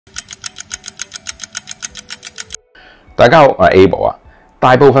大家好，我係 Able 啊。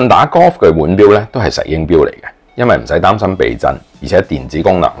大部分打 golf 嘅腕錶咧都係石英錶嚟嘅，因為唔使擔心避震，而且電子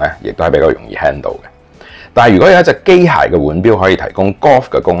功能咧亦都係比較容易 handle 嘅。但係如果有一隻機械嘅腕錶可以提供 golf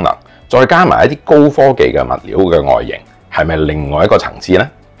嘅功能，再加埋一啲高科技嘅物料嘅外形，係咪另外一個層次呢？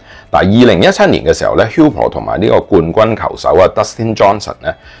嗱，2017年嘅時候咧 ，HUBLOT 同埋呢個冠軍球手啊 Dustin Johnson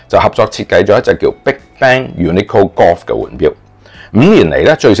咧就合作設計咗一隻叫 Big Bang Unico Golf 嘅腕錶。5年嚟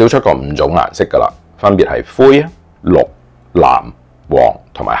咧最少出過5種顏色㗎啦，分別係灰、綠、藍、黃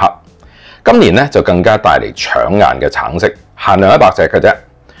同埋黑。今年咧就更加帶嚟搶眼嘅橙色，限量100隻嘅啫。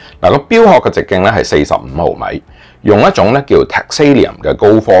嗱，個錶殼嘅直徑咧係45毫米，用一種咧叫 Titanium 嘅高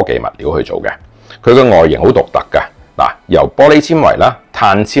科技物料去做嘅。佢嘅外形好獨特㗎。嗱，由玻璃纖維啦、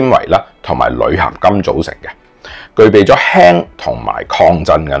碳纖維啦同埋鋁合金組成嘅，具備咗輕同埋抗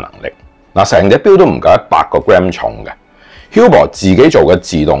震嘅能力。嗱，成隻錶都唔夠100個 gram 重嘅。HUBLOT 自己做嘅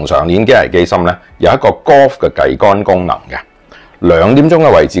自動上鏈機械機芯咧，有一個 golf 嘅計桿功能嘅。2點鐘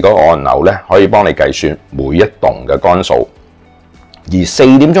嘅位置嗰個按鈕咧，可以幫你計算每一洞嘅桿數；而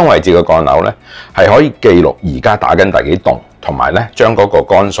4點鐘位置嘅按鈕咧，係可以記錄而家打緊第幾洞，同埋咧將嗰個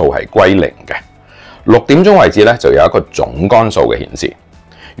桿數係歸零嘅。6點鐘位置咧就有一個總桿數嘅顯示。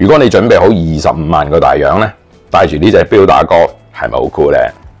如果你準備好25萬個大洋咧，帶住呢隻錶打golf，係咪好酷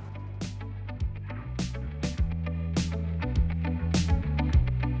咧？